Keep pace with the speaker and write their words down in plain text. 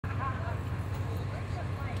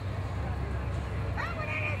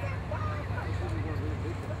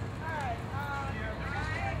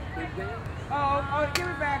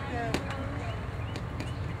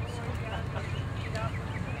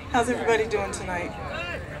How's everybody doing tonight?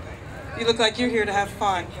 You look like you're here to have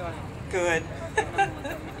fun. Good.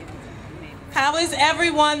 How is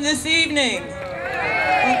everyone this evening?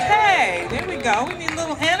 Okay, there we go. We need a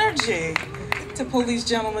little energy to pull these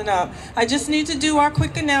gentlemen up. I just need to do our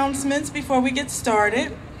quick announcements before we get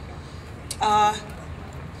started.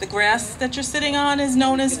 The grass that you're sitting on is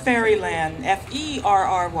known as Fairyland,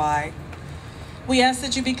 F-E-R-R-Y. We ask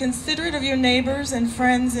that you be considerate of your neighbors and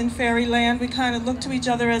friends in Fairyland. We kind of look to each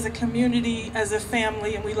other as a community, as a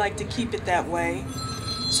family, and we like to keep it that way.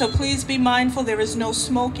 So please be mindful, there is no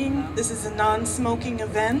smoking. This is a non-smoking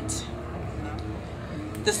event.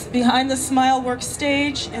 Behind the Smile Works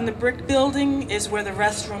stage in the brick building is where the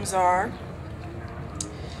restrooms are.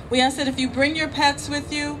 We ask that if you bring your pets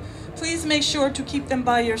with you, please make sure to keep them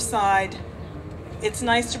by your side. It's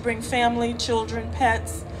nice to bring family, children,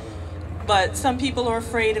 pets, but some people are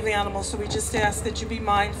afraid of animals, so we just ask that you be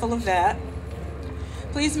mindful of that.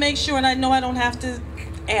 Please make sure, and I know I don't have to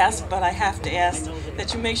ask, but I have to ask,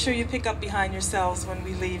 that you make sure you pick up behind yourselves when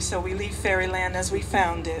we leave, so we leave Fairyland as we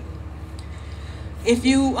found it. If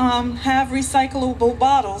you have recyclable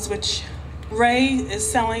bottles, which Ray is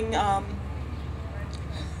selling,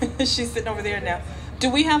 she's sitting over there now. Do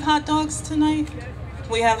we have hot dogs tonight?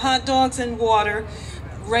 We have hot dogs and water.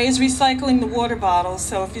 Ray's recycling the water bottles,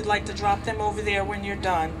 so if you'd like to drop them over there when you're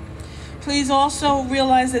done. Please also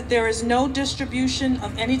realize that there is no distribution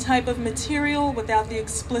of any type of material without the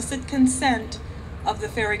explicit consent of the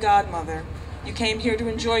fairy godmother. You came here to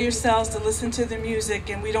enjoy yourselves, to listen to the music,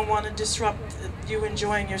 and we don't want to disrupt you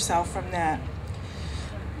enjoying yourself from that.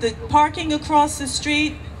 The parking across the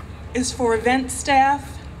street is for event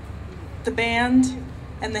staff, the band,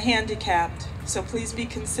 and the handicapped, so please be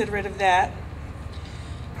considerate of that.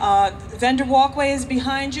 Vendor walkway is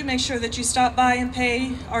behind you. Make sure that you stop by and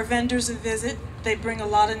pay our vendors a visit. They bring a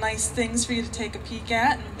lot of nice things for you to take a peek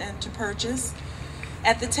at and to purchase.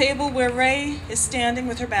 At the table where Ray is standing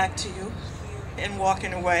with her back to you and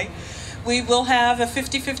walking away, we will have a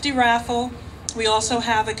 50-50 raffle. We also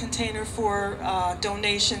have a container for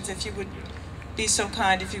donations if you would be so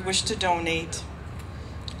kind if you wish to donate.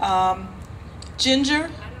 Ginger,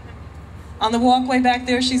 on the walkway back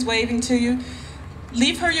there, she's waving to you.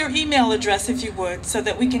 Leave her your email address if you would, so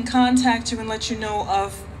that we can contact you and let you know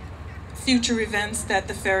of future events that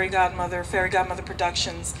the Fairy Godmother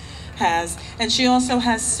Productions has. And she also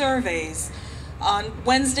has surveys. On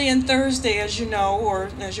Wednesday and Thursday, as you know, or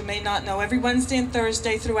as you may not know, every Wednesday and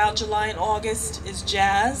Thursday throughout July and August is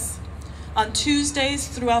jazz. On Tuesdays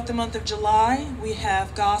throughout the month of July, we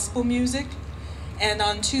have gospel music. And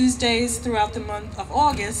on Tuesdays throughout the month of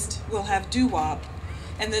August, we'll have doo-wop.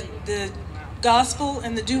 And the gospel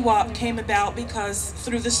and the doo-wop came about because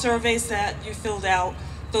through the surveys that you filled out,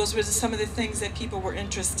 those were some of the things that people were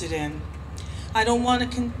interested in. I don't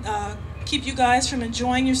want to keep you guys from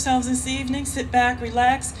enjoying yourselves this evening. Sit back,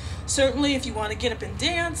 relax. Certainly, if you want to get up and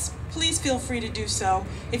dance, please feel free to do so.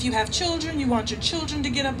 If you have children, you want your children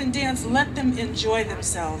to get up and dance, let them enjoy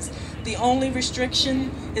themselves. The only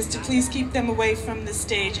restriction is to please keep them away from the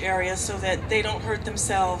stage area so that they don't hurt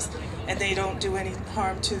themselves and they don't do any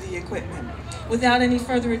harm to the equipment. Without any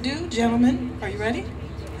further ado, gentlemen, are you ready?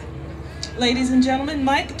 Ladies and gentlemen,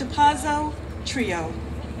 Mike Dopazo Trio.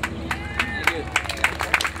 Thank you.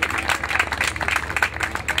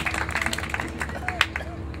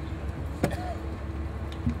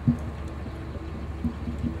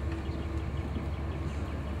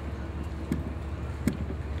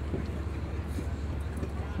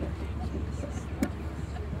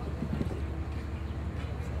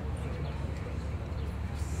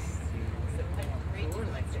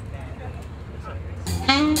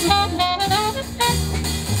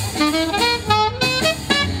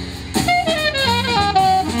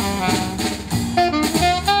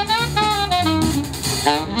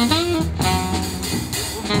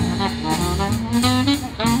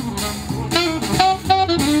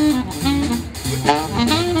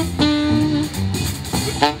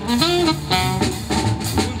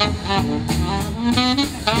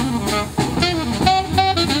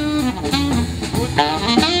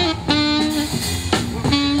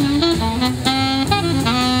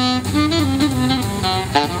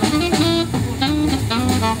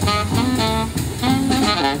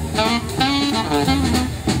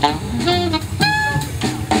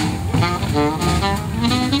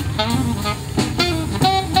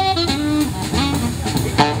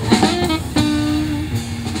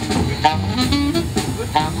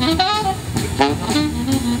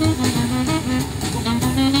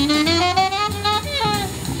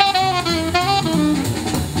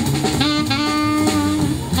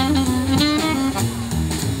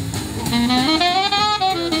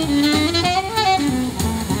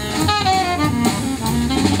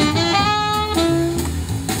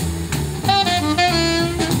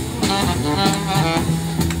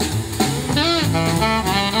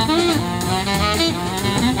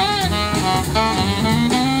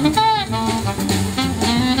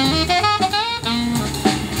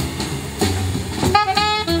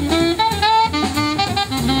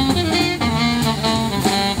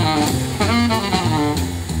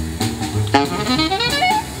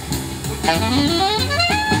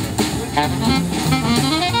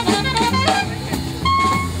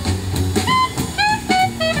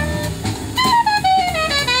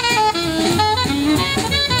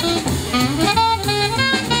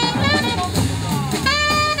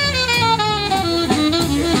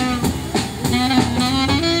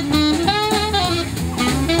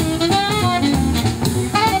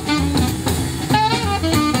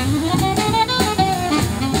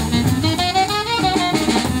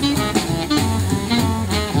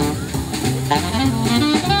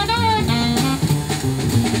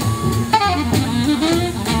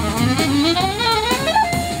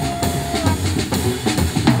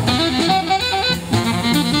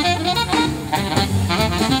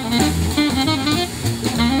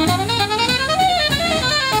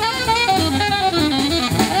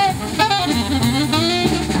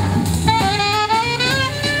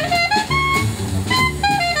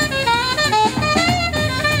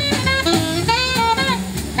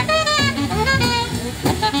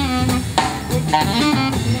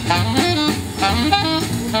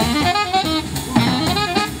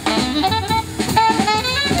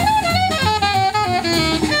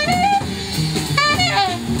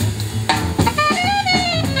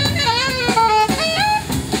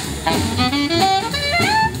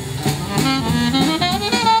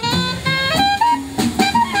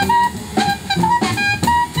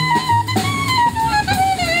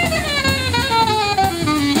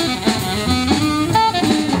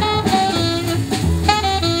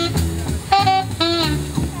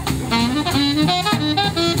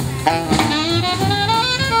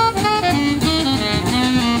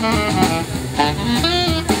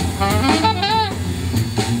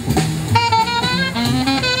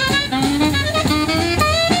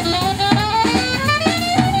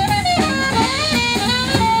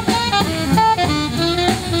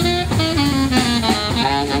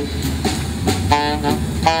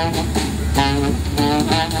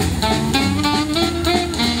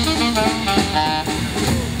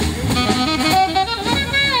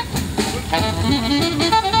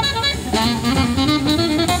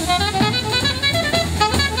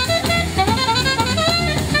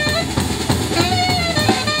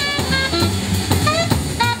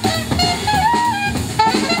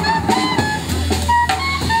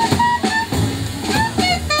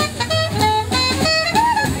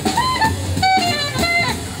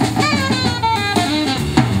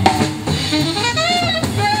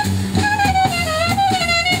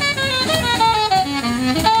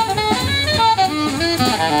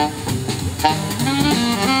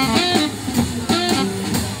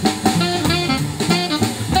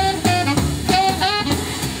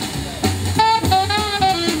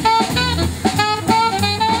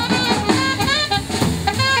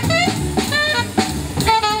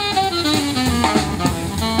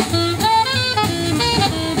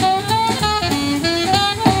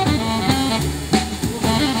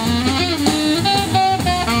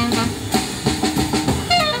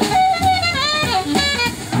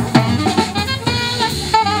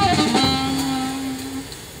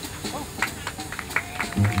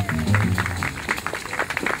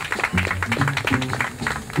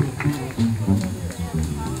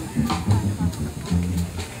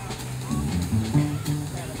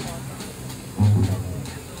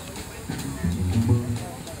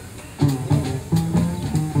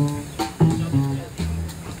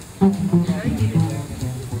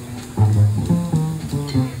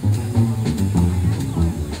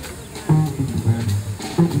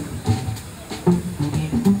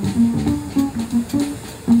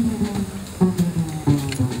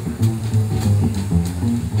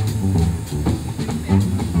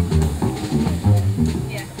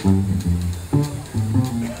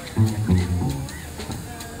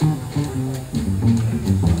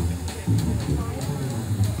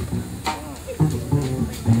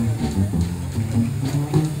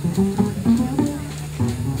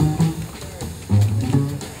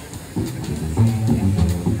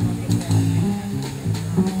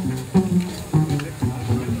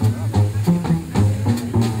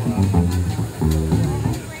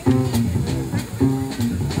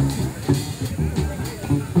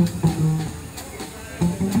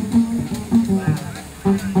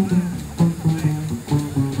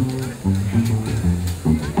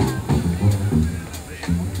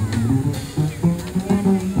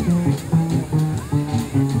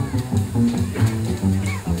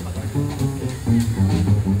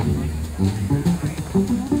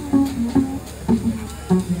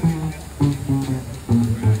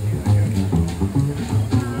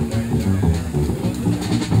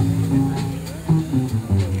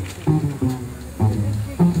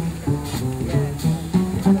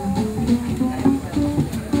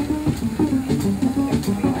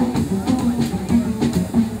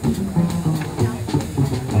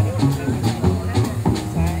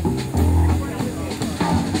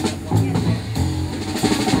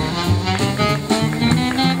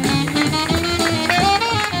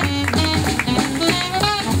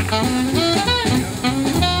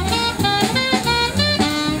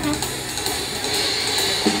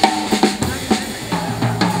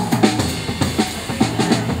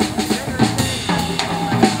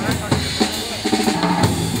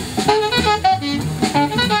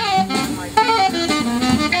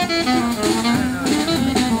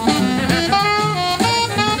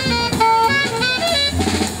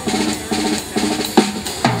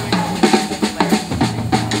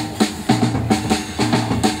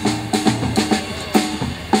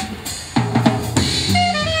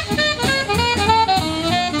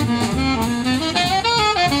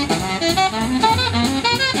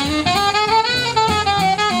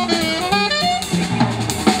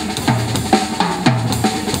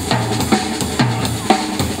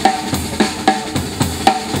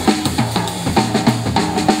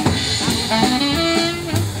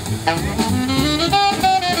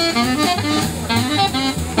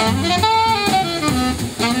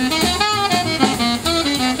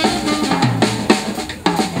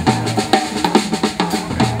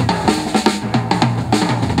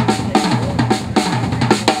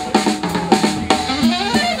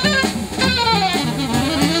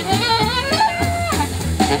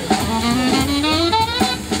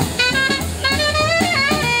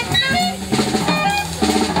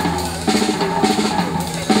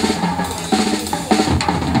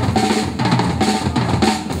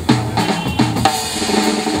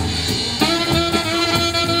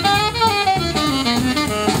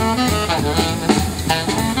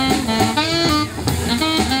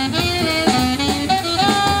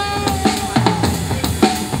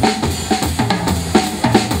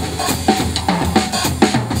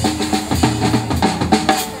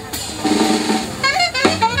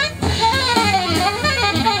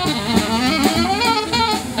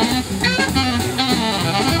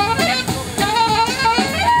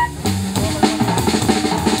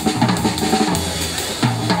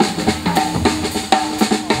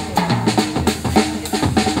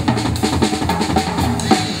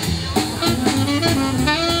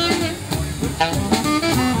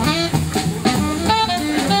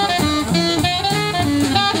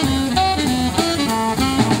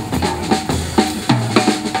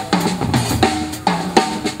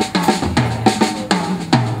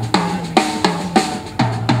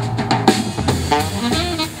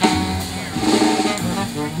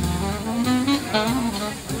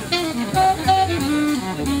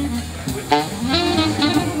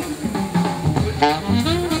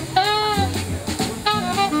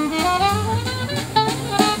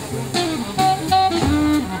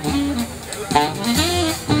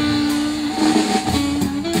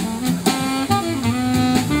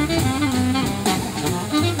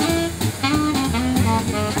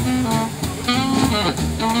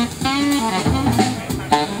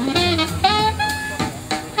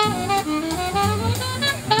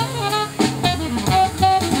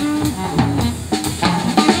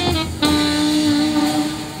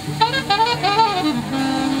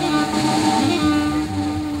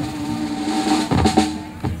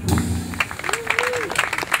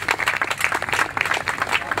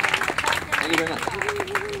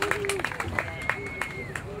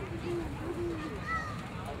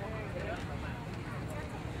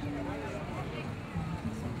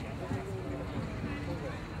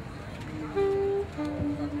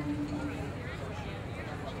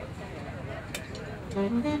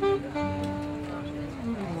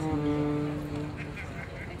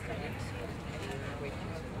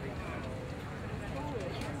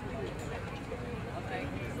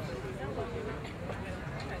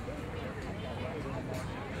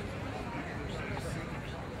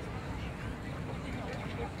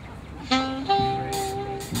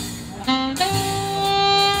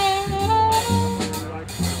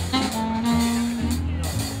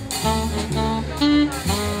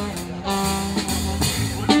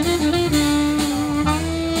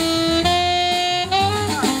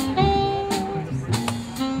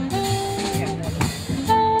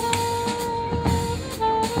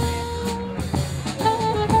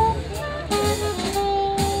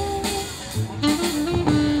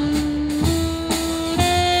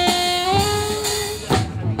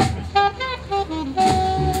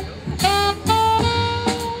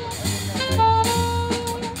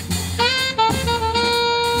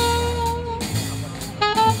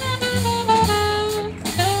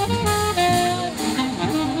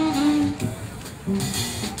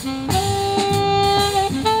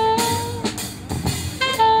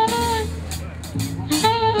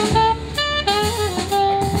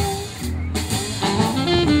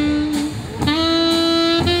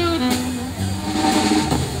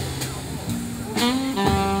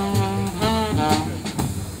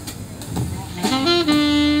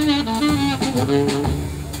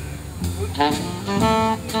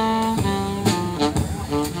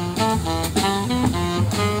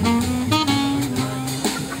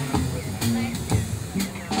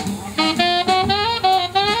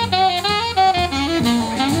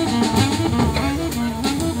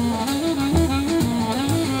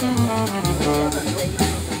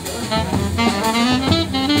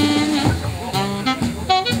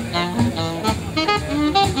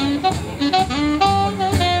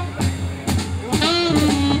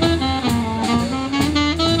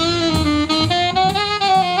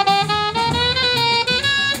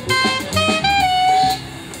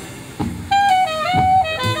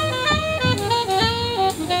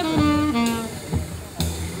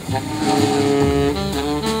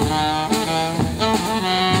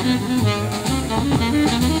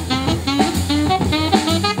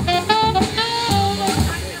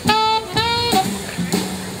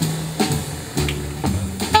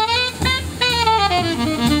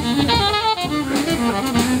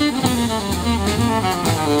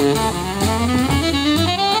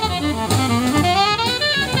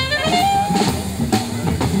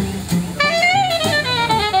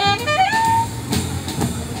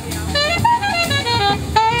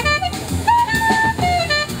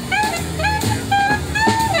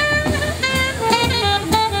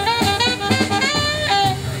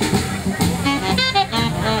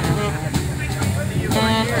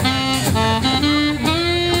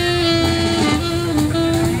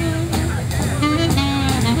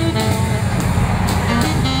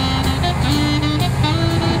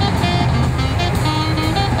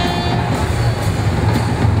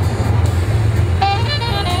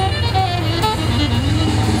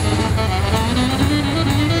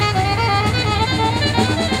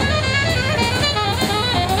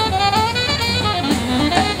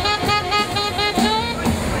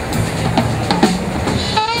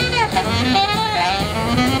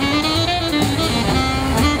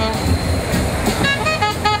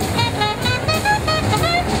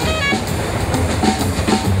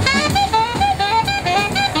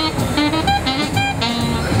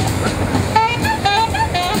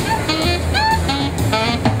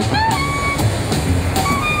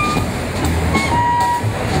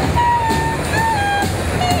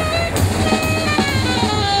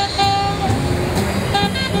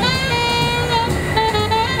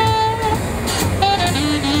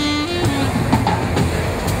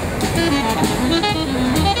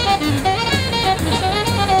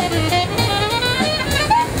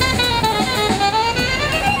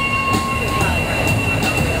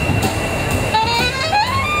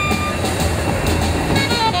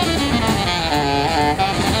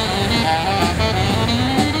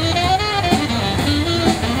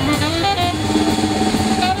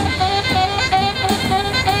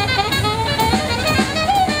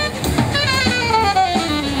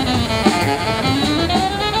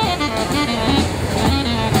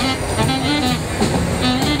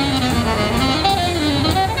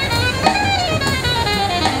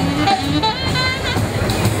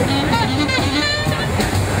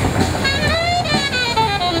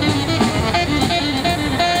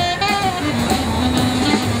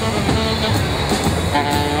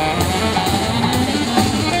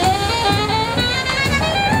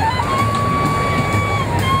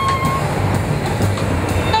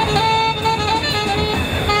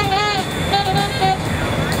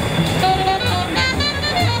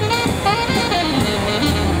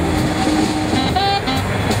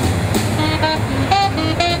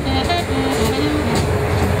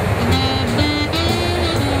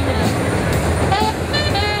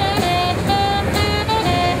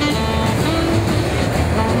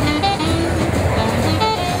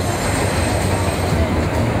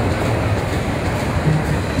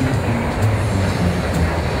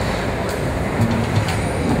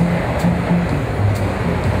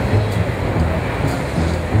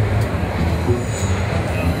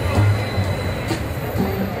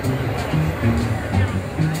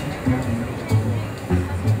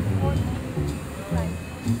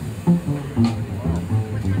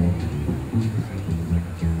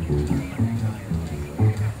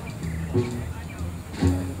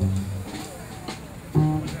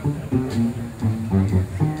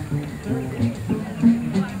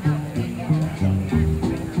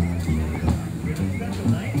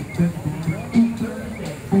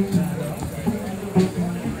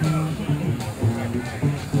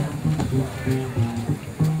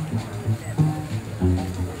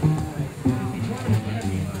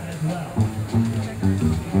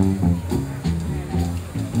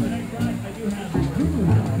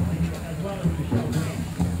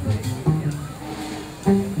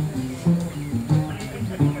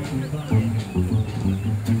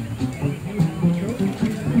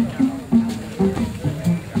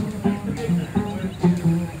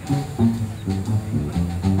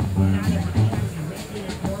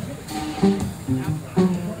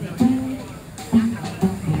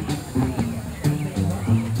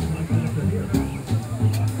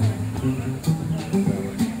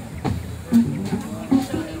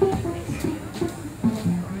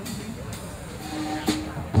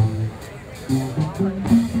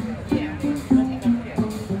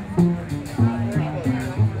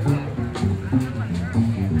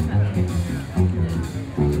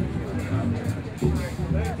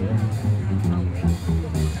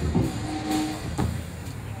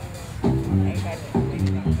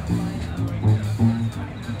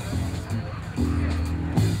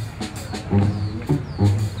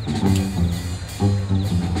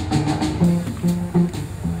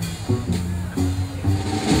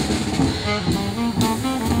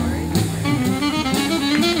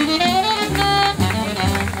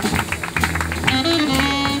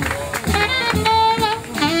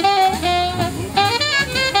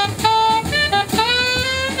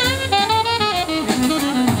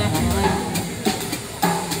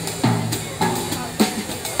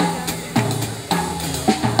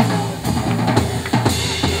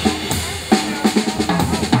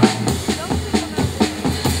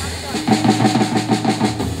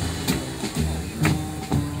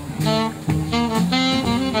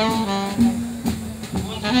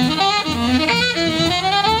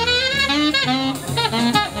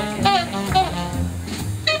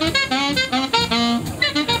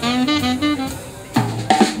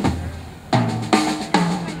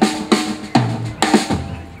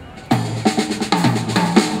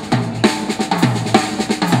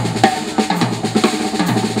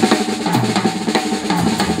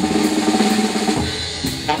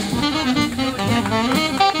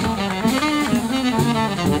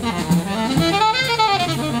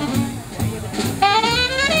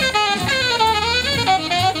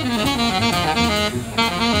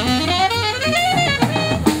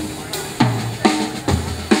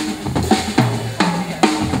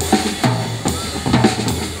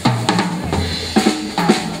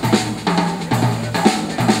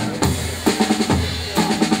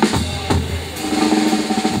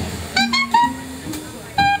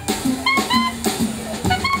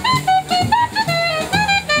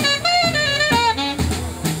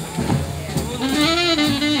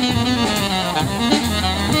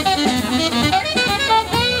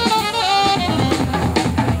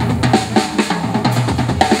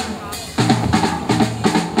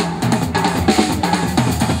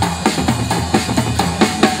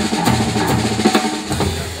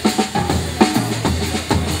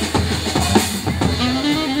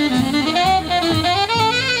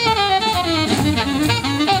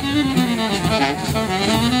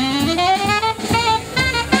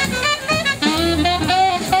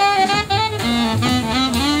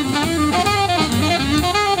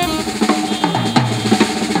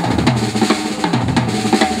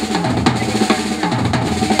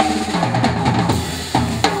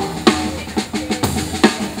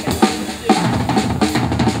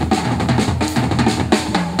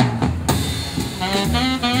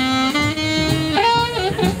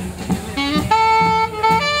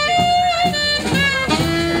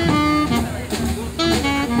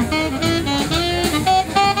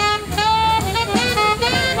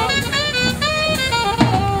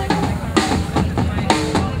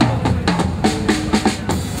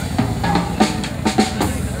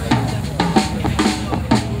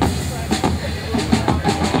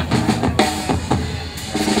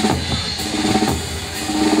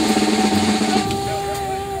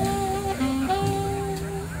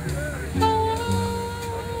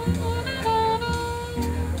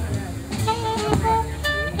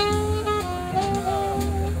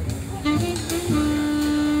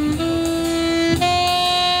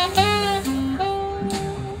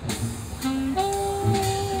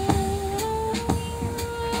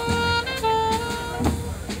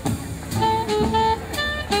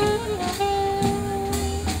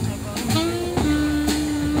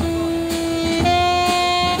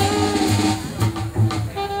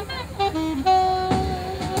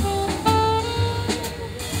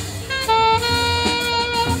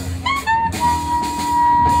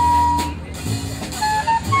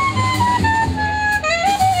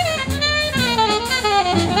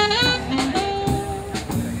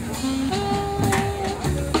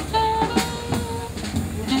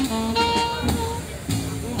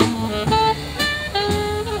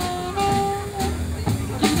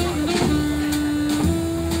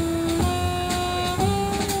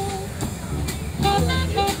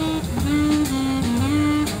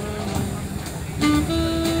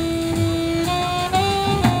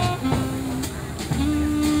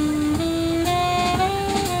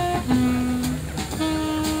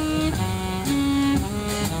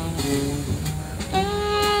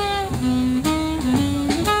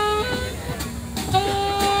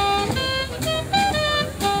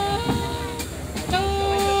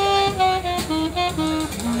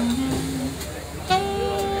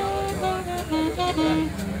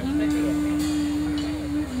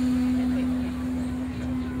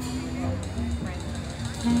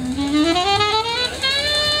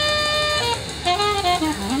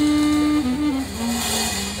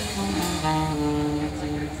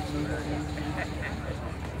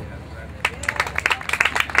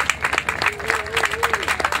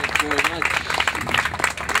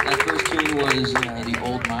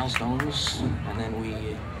 Milestones, and then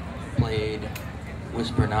we played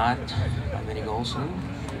Whisper Not by Vinnie Golson.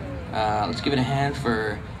 Let's give it a hand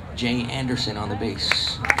for Jay Anderson on the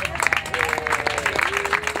bass.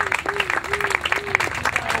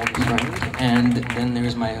 My old friend. And then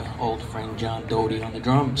there's my old friend John Doty on the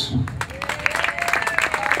drums.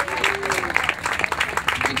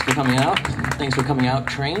 Thanks for coming out. Thanks for coming out,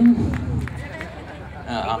 Train.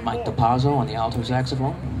 I'm Mike Dopazo on the alto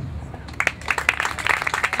saxophone.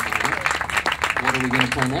 What are we going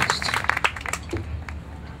to play next?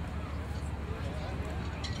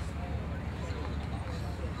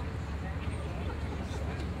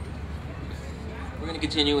 We're going to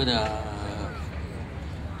continue with a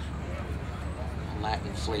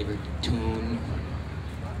Latin-flavored tune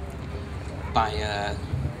by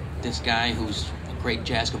this guy who's a great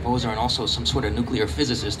jazz composer and also some sort of nuclear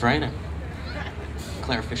physicist, right?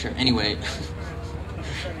 Claire Fisher. Anyway,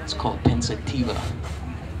 it's called Pensativa.